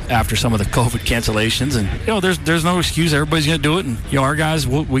last year after some of the COVID cancellations. And, there's no excuse. Everybody's going to do it. And, our guys,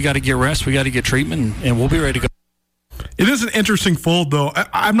 we got to get rest. We got to get treatment, and we'll be ready to go. It is an interesting fold, though.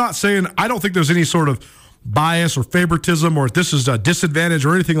 I'm not saying – I don't think there's any sort of bias or favoritism or this is a disadvantage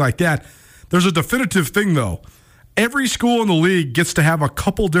or anything like that. There's a definitive thing, though. Every school in the league gets to have a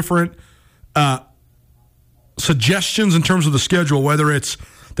couple different suggestions in terms of the schedule, whether it's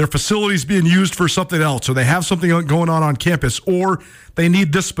their facilities being used for something else or they have something going on campus or they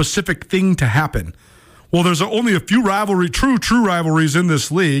need this specific thing to happen. Well, there's only a few true rivalries in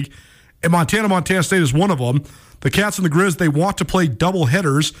this league, and Montana State is one of them. The Cats and the Grizz, they want to play double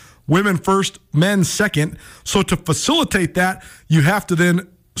headers, women first, men second. So to facilitate that, you have to then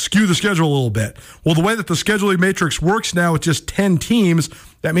skew the schedule a little bit. Well, the way that the scheduling matrix works now with just 10 teams,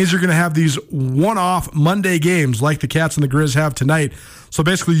 that means you're going to have these one-off Monday games like the Cats and the Grizz have tonight. So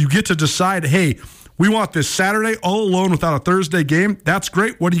basically you get to decide, hey, we want this Saturday all alone without a Thursday game. That's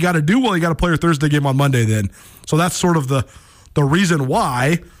great. What do you got to do? Well, you got to play your Thursday game on Monday then. So that's sort of the reason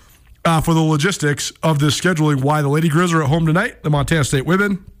why for the logistics of this scheduling, why the Lady Grizz are at home tonight. The Montana State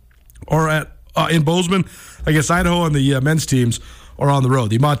women are in Bozeman against Idaho, and the men's teams are on the road.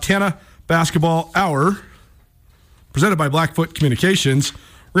 The Montana Basketball Hour, presented by Blackfoot Communications.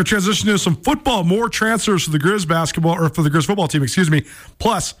 We're going to transition to some football, more transfers for the Grizz for the Grizz football team,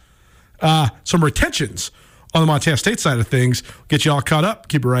 plus some retentions on the Montana State side of things. Get you all caught up.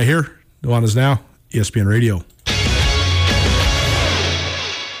 Keep it right here. Nuanez Now, ESPN Radio.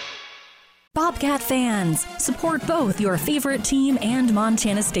 Bobcat fans, support both your favorite team and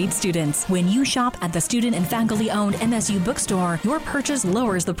Montana State students. When you shop at the student and faculty-owned MSU bookstore, your purchase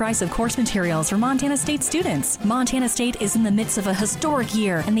lowers the price of course materials for Montana State students. Montana State is in the midst of a historic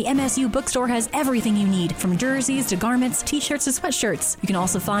year, and the MSU bookstore has everything you need, from jerseys to garments, t-shirts to sweatshirts. You can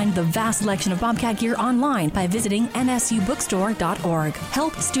also find the vast selection of Bobcat gear online by visiting msubookstore.org.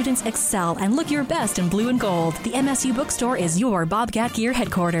 Help students excel and look your best in blue and gold. The MSU bookstore is your Bobcat gear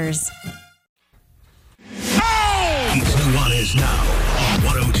headquarters. It's Nuanez Now on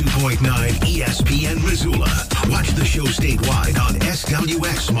 102.9 ESPN Missoula. Watch the show statewide on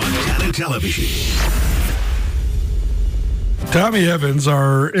SWX Montana Television. Tommy Evans,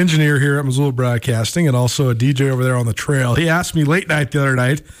 our engineer here at Missoula Broadcasting and also a DJ over there on the trail, he asked me late night the other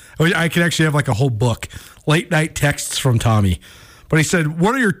night. I could actually have like a whole book, late night texts from Tommy. But he said,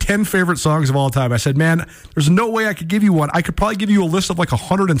 what are your 10 favorite songs of all time? I said, man, there's no way I could give you one. I could probably give you a list of like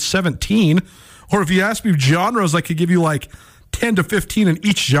 117. Or if you ask me genres, I could give you like 10 to 15 in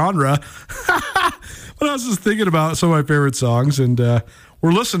each genre. But I was just thinking about some of my favorite songs, and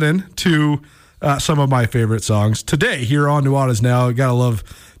we're listening to some of my favorite songs today here on Nuanez Now. Gotta love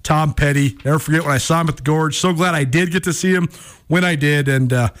Tom Petty. Never forget when I saw him at the Gorge. So glad I did get to see him when I did,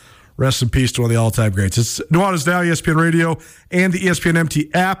 and rest in peace to one of the all-time greats. It's Nuanez Now, ESPN Radio, and the ESPN MT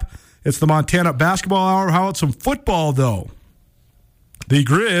app. It's the Montana Basketball Hour. How about some football, though? The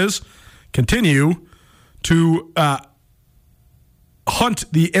Grizz continue to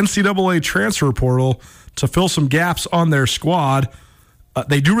hunt the NCAA transfer portal to fill some gaps on their squad.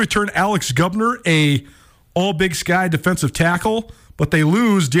 They do return Alex Gubner, a all-Big Sky defensive tackle, but they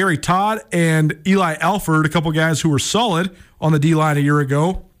lose Jerry Todd and Eli Alford, a couple guys who were solid on the D-line a year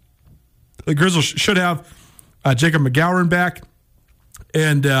ago. The Grizz should have Jacob McGowan back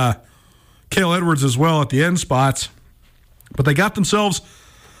and Cale Edwards as well at the end spots. But they got themselves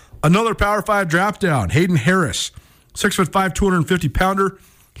another Power 5 drop down, Hayden Harris, 6'5", 250-pounder.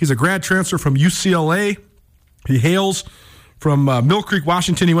 He's a grad transfer from UCLA. He hails from Mill Creek,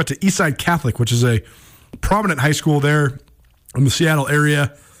 Washington. He went to Eastside Catholic, which is a prominent high school there in the Seattle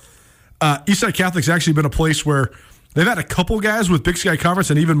area. Eastside Catholic's actually been a place where they've had a couple guys with Big Sky Conference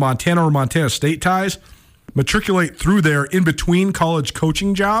and even Montana or Montana State ties matriculate through there in between college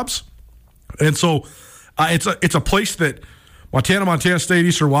coaching jobs. And so it's a place that Montana State,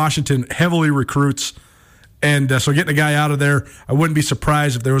 Eastern Washington heavily recruits. And so getting a guy out of there, I wouldn't be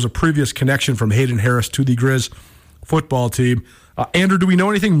surprised if there was a previous connection from Hayden Harris to the Grizz football team. Andrew, do we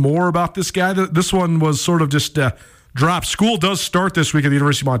know anything more about this guy? This one was sort of just dropped. School does start this week at the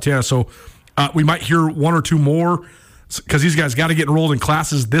University of Montana, so we might hear one or two more because these guys got to get enrolled in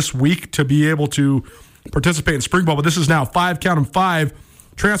classes this week to be able to participate in spring ball. But this is now 5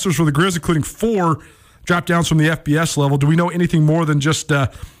 transfers for the Grizz, including 4 drop-downs from the FBS level. Do we know anything more than just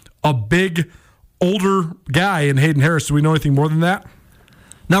a big, older guy in Hayden Harris? Do we know anything more than that?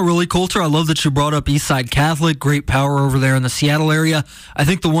 Not really, Coulter. I love that you brought up Eastside Catholic. Great power over there in the Seattle area. I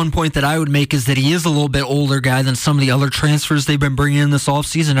think the one point that I would make is that he is a little bit older guy than some of the other transfers they've been bringing in this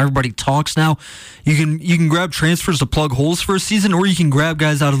offseason. Everybody talks now. You can grab transfers to plug holes for a season, or you can grab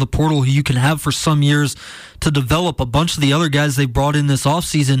guys out of the portal who you can have for some years to develop. A bunch of the other guys they brought in this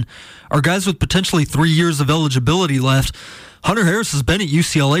offseason are guys with potentially 3 years of eligibility left. Hunter Harris has been at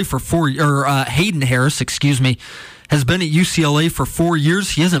UCLA for Hayden Harris, has been at UCLA for 4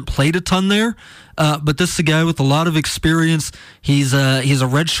 years. He hasn't played a ton there, but this is a guy with a lot of experience. He's a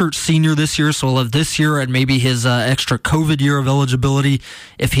redshirt senior this year, so he'll have this year and maybe his extra COVID year of eligibility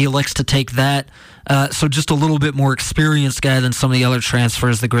if he elects to take that. So just a little bit more experienced guy than some of the other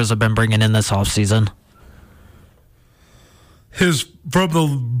transfers the Grizz have been bringing in this offseason. From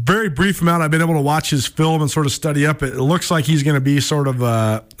the very brief amount I've been able to watch his film and sort of study up, it looks like he's going to be sort of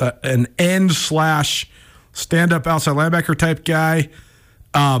an end / stand-up outside linebacker type guy.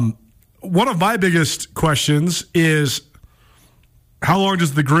 One of my biggest questions is how long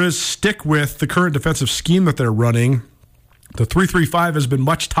does the Grizz stick with the current defensive scheme that they're running? The 3-3-5 has been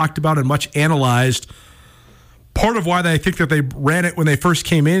much talked about and much analyzed. Part of why I think that they ran it when they first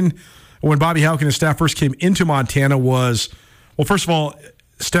came in, when Bobby Hauck and his staff first came into Montana was, well, first of all,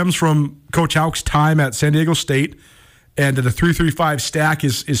 stems from Coach Hauck's time at San Diego State, and the 3-3-5 stack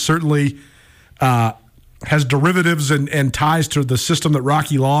is certainly has derivatives and ties to the system that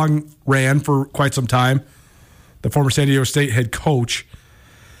Rocky Long ran for quite some time, the former San Diego State head coach.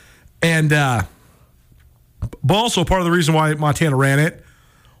 And but also part of the reason why Montana ran it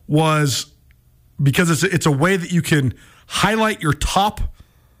was because it's a way that you can highlight your top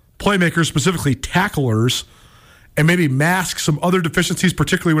playmakers, specifically tacklers, and maybe mask some other deficiencies,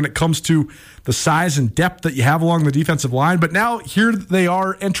 particularly when it comes to the size and depth that you have along the defensive line. But now here they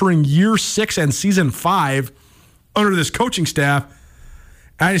are entering year 6 and season 5 under this coaching staff.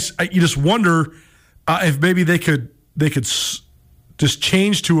 You just wonder if maybe they could just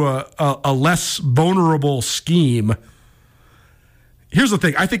change to a less vulnerable scheme. Here's the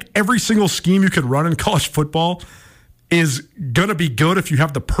thing. I think every single scheme you can run in college football is going to be good if you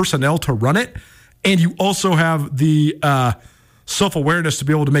have the personnel to run it. And you also have the self-awareness to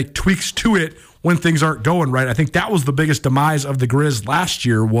be able to make tweaks to it when things aren't going right. I think that was the biggest demise of the Grizz last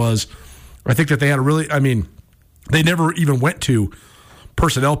year was I think that they had they never even went to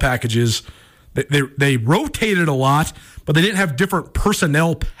personnel packages. They rotated a lot, but they didn't have different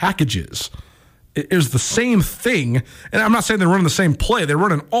personnel packages. It was the same thing. And I'm not saying they're running the same play. They're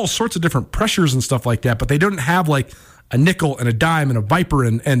running all sorts of different pressures and stuff like that, but they didn't have like a nickel and a dime and a viper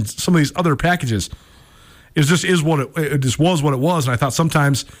and some of these other packages. It just was what it was. And I thought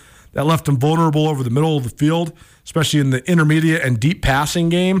sometimes that left them vulnerable over the middle of the field, especially in the intermediate and deep passing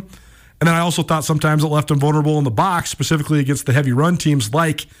game. And then I also thought sometimes it left them vulnerable in the box, specifically against the heavy run teams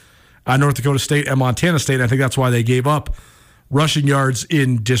like North Dakota State and Montana State. And I think that's why they gave up rushing yards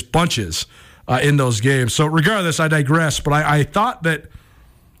in just bunches in those games. So regardless, I digress. But I thought that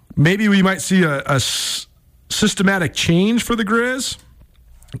maybe we might see a systematic change for the Grizz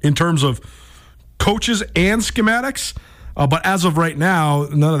in terms of coaches and schematics. But as of right now,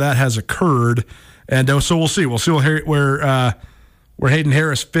 none of that has occurred. And so we'll see. We'll see where Hayden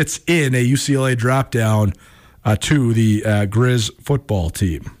Harris fits in a UCLA drop down to the Grizz football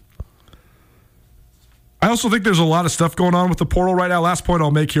team. I also think there's a lot of stuff going on with the portal right now. Last point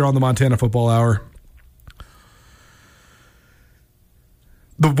I'll make here on the Montana Football Hour.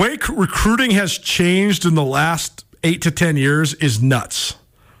 The way recruiting has changed in the last 8 to 10 years is nuts.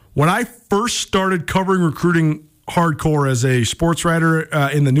 When I first started covering recruiting hardcore as a sports writer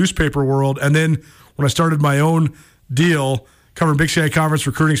in the newspaper world, and then when I started my own deal covering Big Sky Conference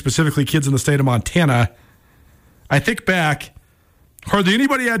recruiting, specifically kids in the state of Montana, I think back, hardly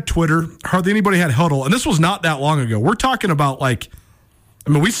anybody had Twitter, hardly anybody had Huddle, and this was not that long ago. We're talking about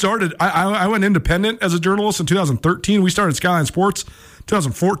we started, I went independent as a journalist in 2013. We started Skyline Sports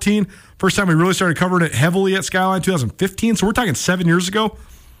 2014. First time we really started covering it heavily at Skyline 2015. So we're talking 7 years ago.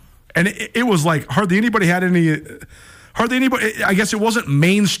 And it was like hardly anybody, I guess it wasn't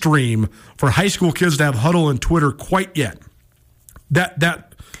mainstream for high school kids to have Huddle and Twitter quite yet. That there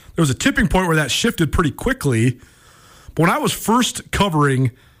was a tipping point where that shifted pretty quickly. But when I was first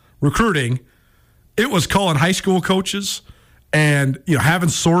covering recruiting, it was calling high school coaches and having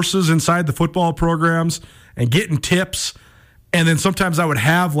sources inside the football programs and getting tips. And then sometimes I would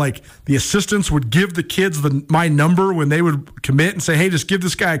have the assistants would give the kids my number when they would commit and say, hey, just give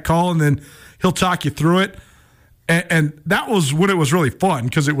this guy a call and then he'll talk you through it. And that was when it was really fun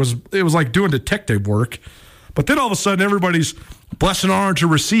because it was like doing detective work. But then all of a sudden everybody's blessed and honored to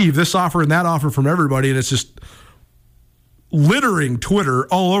receive this offer and that offer from everybody. And it's just littering Twitter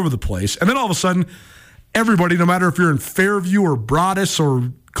all over the place. And then all of a sudden everybody, no matter if you're in Fairview or Broadus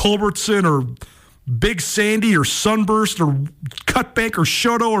or Culbertson or Big Sandy or Sunburst or Cutbank or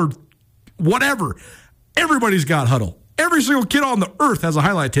Shoto or whatever, everybody's got Huddle. Every single kid on the earth has a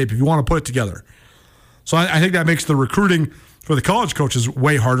highlight tape if you want to put it together. So I think that makes the recruiting for the college coaches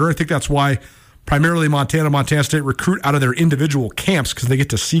way harder. I think that's why primarily Montana State recruit out of their individual camps because they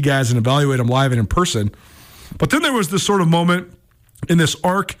get to see guys and evaluate them live and in person. But then there was this sort of moment in this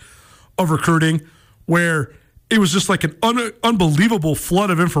arc of recruiting where it was just like an unbelievable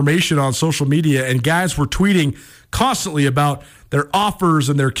flood of information on social media, and guys were tweeting constantly about their offers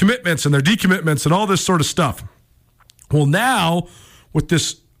and their commitments and their decommitments and all this sort of stuff. Well, now with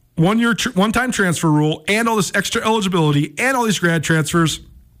this one-time transfer rule and all this extra eligibility and all these grad transfers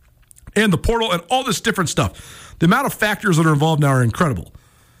and the portal and all this different stuff, the amount of factors that are involved now are incredible.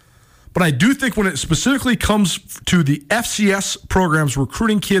 But I do think when it specifically comes to the FCS programs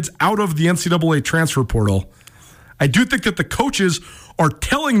recruiting kids out of the NCAA transfer portal, I do think that the coaches are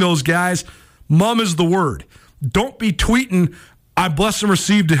telling those guys, mom is the word. Don't be tweeting, I'm blessed and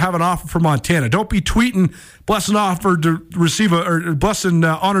received to have an offer from Montana. Don't be tweeting, blessed and honored to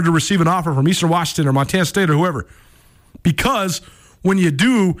receive an offer from Eastern Washington or Montana State or whoever. Because when you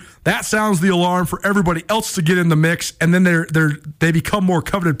do, that sounds the alarm for everybody else to get in the mix, and then they become more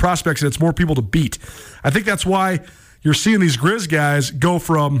coveted prospects, and it's more people to beat. I think that's why you're seeing these Grizz guys go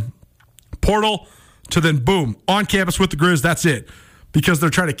from portal to then, boom, on campus with the Grizz, that's it, because they're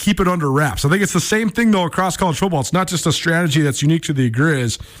trying to keep it under wraps. I think it's the same thing, though, across college football. It's not just a strategy that's unique to the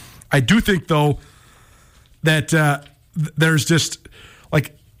Grizz. I do think, though, that there's just,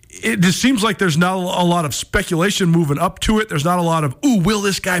 it just seems like there's not a lot of speculation moving up to it. There's not a lot of, will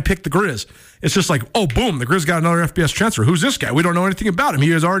this guy pick the Grizz? It's just like, oh, boom, the Grizz got another FBS transfer. Who's this guy? We don't know anything about him.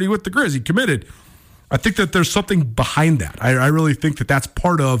 He is already with the Grizz. He committed. I think that there's something behind that. I really think that that's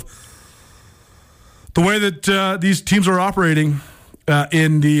part of the way that these teams are operating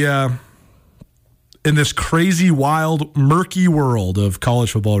in this crazy, wild, murky world of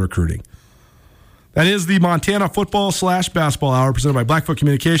college football recruiting. That is the Montana Football/Basketball Hour presented by Blackfoot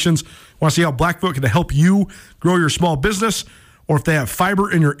Communications. Want to see how Blackfoot can help you grow your small business, or if they have fiber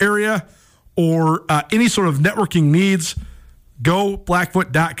in your area, or any sort of networking needs, go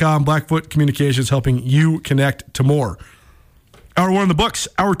Blackfoot.com. Blackfoot Communications, helping you connect to more. Hour 1 in the books.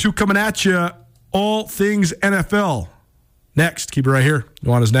 Hour 2 coming at you. All things NFL. Next, keep it right here.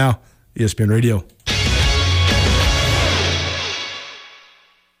 Nuanez Now, ESPN Radio.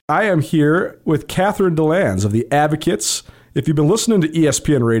 I am here with Catherine DeLands of the Advocates. If you've been listening to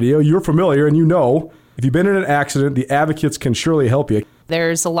ESPN Radio, you're familiar and you know If you've been in an accident, the Advocates can surely help you.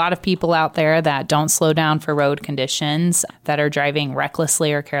 There's a lot of people out there that don't slow down for road conditions, that are driving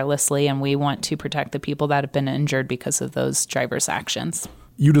recklessly or carelessly, and we want to protect the people that have been injured because of those drivers' actions.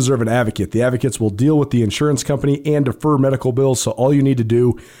 You deserve an advocate. The Advocates will deal with the insurance company and defer medical bills, so all you need to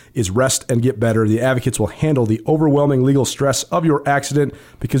do is rest and get better. The Advocates will handle the overwhelming legal stress of your accident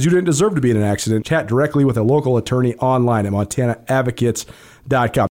because you didn't deserve to be in an accident. Chat directly with a local attorney online at MontanaAdvocates.com.